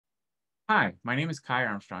Hi, my name is Kai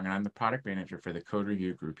Armstrong, and I'm the product manager for the code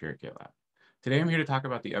review group here at GitLab. Today, I'm here to talk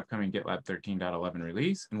about the upcoming GitLab 13.11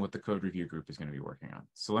 release and what the code review group is going to be working on.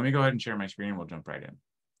 So let me go ahead and share my screen and we'll jump right in.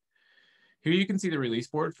 Here you can see the release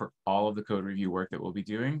board for all of the code review work that we'll be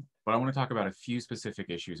doing, but I want to talk about a few specific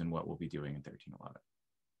issues and what we'll be doing in 13.11.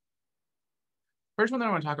 First one that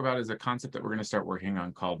I want to talk about is a concept that we're going to start working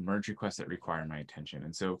on called merge requests that require my attention.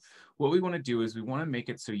 And so what we want to do is we want to make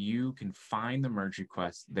it so you can find the merge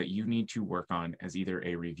requests that you need to work on as either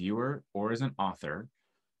a reviewer or as an author,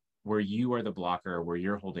 where you are the blocker, where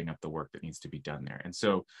you're holding up the work that needs to be done there. And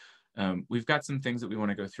so we've got some things that we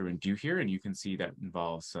want to go through and do here. And you can see that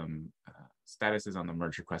involves some statuses on the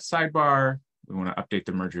merge request sidebar. We want to update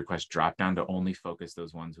the merge request dropdown to only focus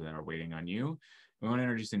those ones that are waiting on you. We want to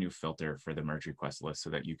introduce a new filter for the merge request list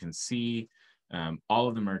so that you can see all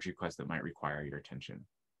of the merge requests that might require your attention.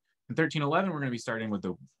 In 13.11, we're going to be starting with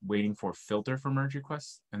the waiting for filter for merge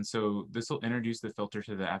requests. And so this will introduce the filter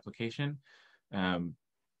to the application. And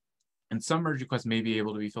some merge requests may be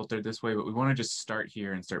able to be filtered this way, but we want to just start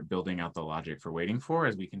here and start building out the logic for waiting for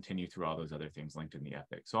as we continue through all those other things linked in the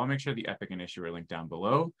epic. So I'll make sure the epic and issue are linked down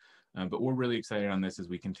below, but we're really excited on this as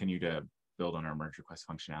we continue to build on our merge request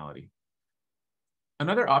functionality.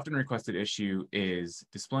 Another often requested issue is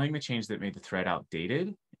displaying the change that made the thread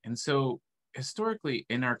outdated. And so historically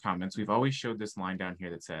in our comments, we've always showed this line down here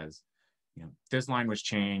that says, this line was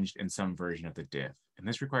changed in some version of the diff. And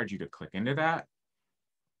this required you to click into that,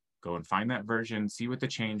 go and find that version, see what the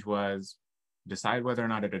change was, decide whether or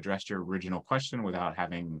not it addressed your original question without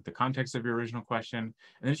having the context of your original question. And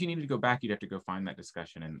then if you needed to go back, you'd have to go find that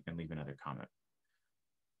discussion and leave another comment.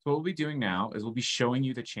 So what we'll be doing now is we'll be showing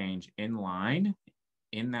you the change in line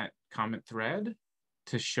in that comment thread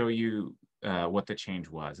to show you what the change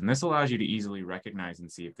was. And this allows you to easily recognize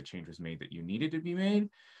and see if the change was made that you needed to be made.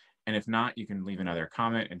 And if not, you can leave another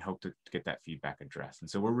comment and hope to get that feedback addressed. And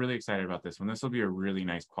so we're really excited about this one. This will be a really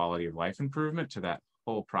nice quality of life improvement to that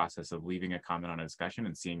whole process of leaving a comment on a discussion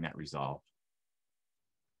and seeing that resolved.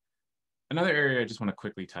 Another area I just want to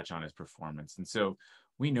quickly touch on is performance. And so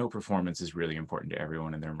we know performance is really important to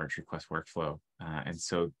everyone in their merge request workflow. And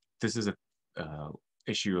so this is a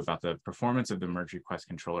issue about the performance of the merge request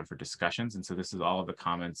controller for discussions. And so this is all of the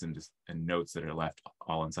comments and notes that are left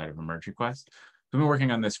all inside of a merge request. We've been working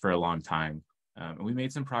on this for a long time. And we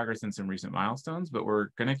made some progress in some recent milestones, but we're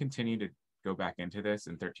going to continue to go back into this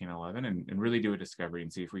in 13.11 and really do a discovery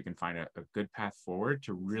and see if we can find a good path forward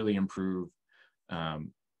to really improve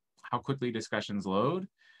how quickly discussions load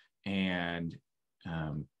and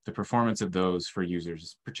the performance of those for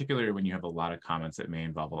users, particularly when you have a lot of comments that may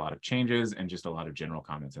involve a lot of changes and just a lot of general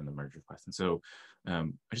comments in the merge request. And so I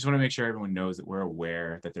just want to make sure everyone knows that we're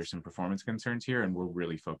aware that there's some performance concerns here, and we're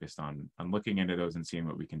really focused on looking into those and seeing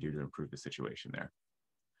what we can do to improve the situation there.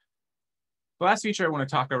 The last feature I want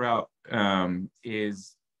to talk about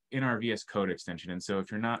is in our VS Code extension. And so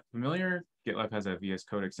if you're not familiar, GitLab has a VS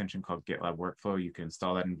Code extension called GitLab Workflow. You can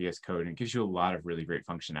install that in VS Code, and it gives you a lot of really great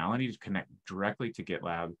functionality to connect directly to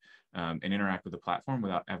GitLab and interact with the platform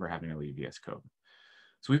without ever having to leave VS Code.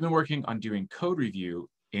 So we've been working on doing code review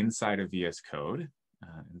inside of VS Code.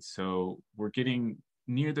 And so we're getting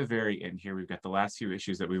near the very end here. We've got the last few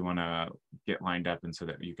issues that we want to get lined up, and so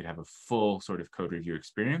that you could have a full sort of code review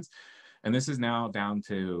experience. And this is now down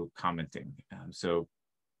to commenting. So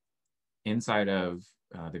inside of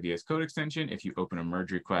the VS Code extension, if you open a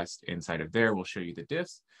merge request inside of there, we'll show you the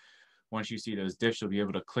diffs. Once you see those diffs, you'll be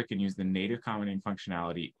able to click and use the native commenting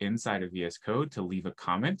functionality inside of VS Code to leave a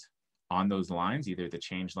comment on those lines, either the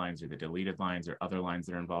changed lines or the deleted lines or other lines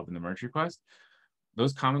that are involved in the merge request.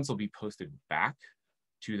 Those comments will be posted back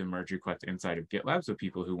to the merge request inside of GitLab, so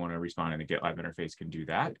people who want to respond in the GitLab interface can do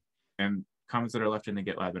that. And comments that are left in the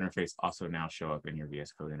GitLab interface also now show up in your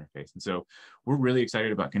VS Code interface. And so we're really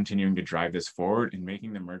excited about continuing to drive this forward and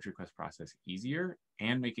making the merge request process easier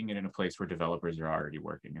and making it in a place where developers are already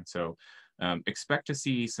working. And so expect to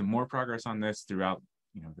see some more progress on this throughout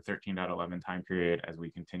the 13.11 time period as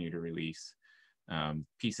we continue to release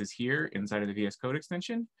pieces here inside of the VS Code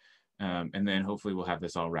extension. And then hopefully we'll have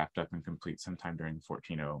this all wrapped up and complete sometime during the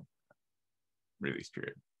 14.0 release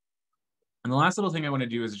period. And the last little thing I want to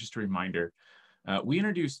do is just a reminder. We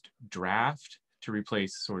introduced draft to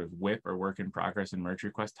replace sort of WIP or work in progress and merge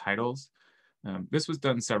request titles. This was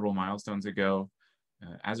done several milestones ago.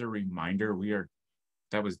 As a reminder, WIP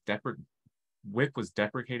was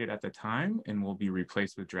deprecated at the time and will be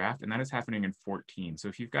replaced with draft, and that is happening in 14. So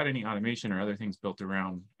if you've got any automation or other things built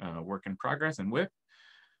around work in progress and WIP,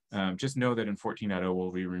 just know that in 14.0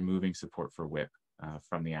 we'll be removing support for WIP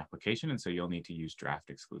from the application, and so you'll need to use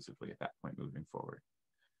draft exclusively at that point moving forward.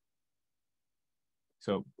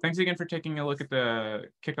 So thanks again for taking a look at the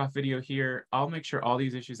kickoff video here. I'll make sure all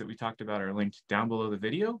these issues that we talked about are linked down below the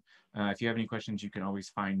video. If you have any questions, you can always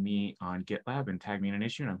find me on GitLab and tag me in an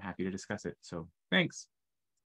issue, and I'm happy to discuss it. So thanks.